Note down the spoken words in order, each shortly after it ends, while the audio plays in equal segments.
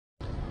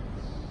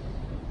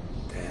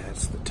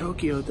It's the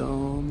Tokyo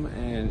Dome,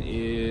 and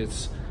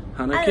it's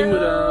Hana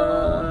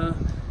Kimura.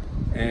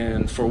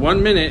 And for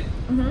 1 minute,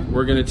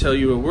 we're going to tell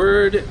you a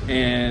word,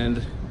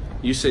 and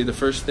you say the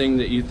first thing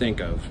that you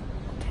think of.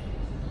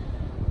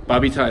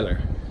 Bobby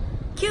Tyler.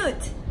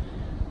 Cute.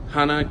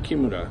 Hana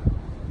Kimura.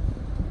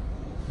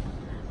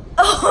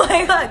 Oh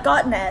my god,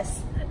 godness.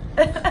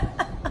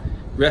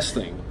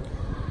 Wrestling.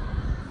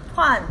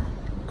 Fun.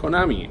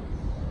 Konami.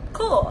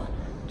 Cool.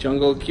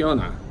 Jungle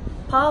Kiona.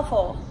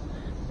 Powerful.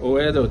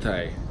 Oedo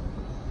Tai.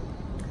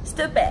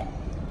 Stupid.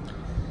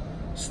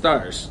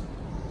 Stars.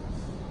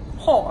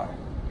 Whore.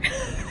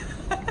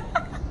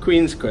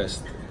 Queen's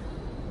Quest.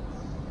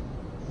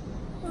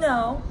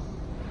 No.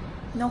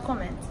 No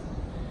comment.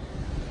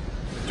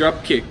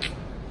 Dropkick.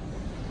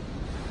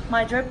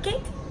 My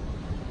dropkick?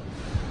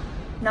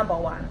 Number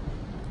 1.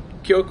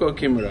 Kyoko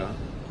Kimura.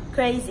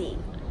 Crazy.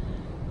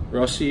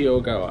 Rossi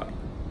Ogawa.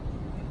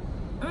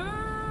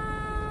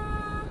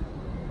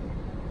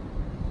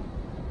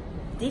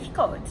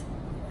 Difficult.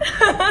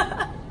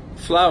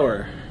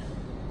 Flower.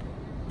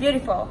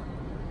 Beautiful.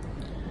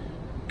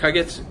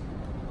 Kagetsu.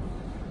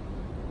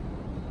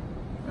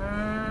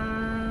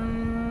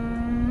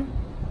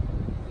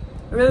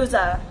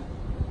 Loser.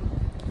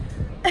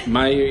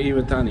 Mayu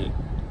Iwatani.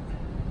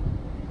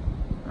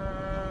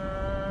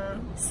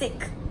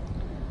 Sick.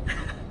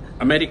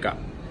 America.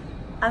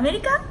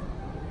 America?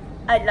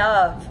 I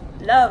love.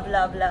 Love,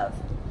 love, love.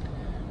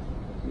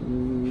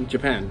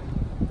 Japan.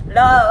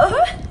 Love.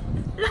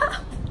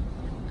 Love.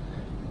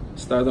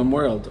 Stardom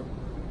World.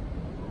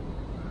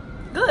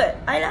 Good.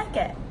 I like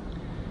it.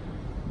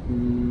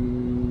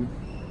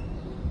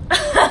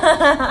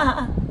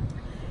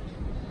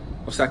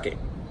 Osake.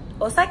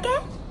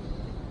 Osake?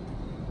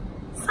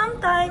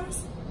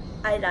 Sometimes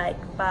I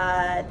like,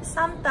 but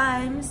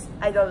sometimes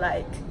I don't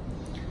like.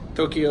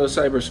 Tokyo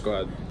Cyber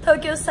Squad.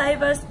 Tokyo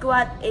Cyber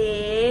Squad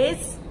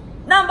is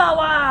number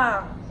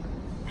 1.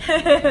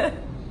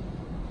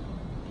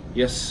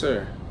 Yes,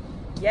 sir.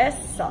 Yes,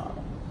 sir.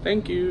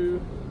 Thank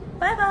you.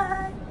 Bye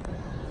bye.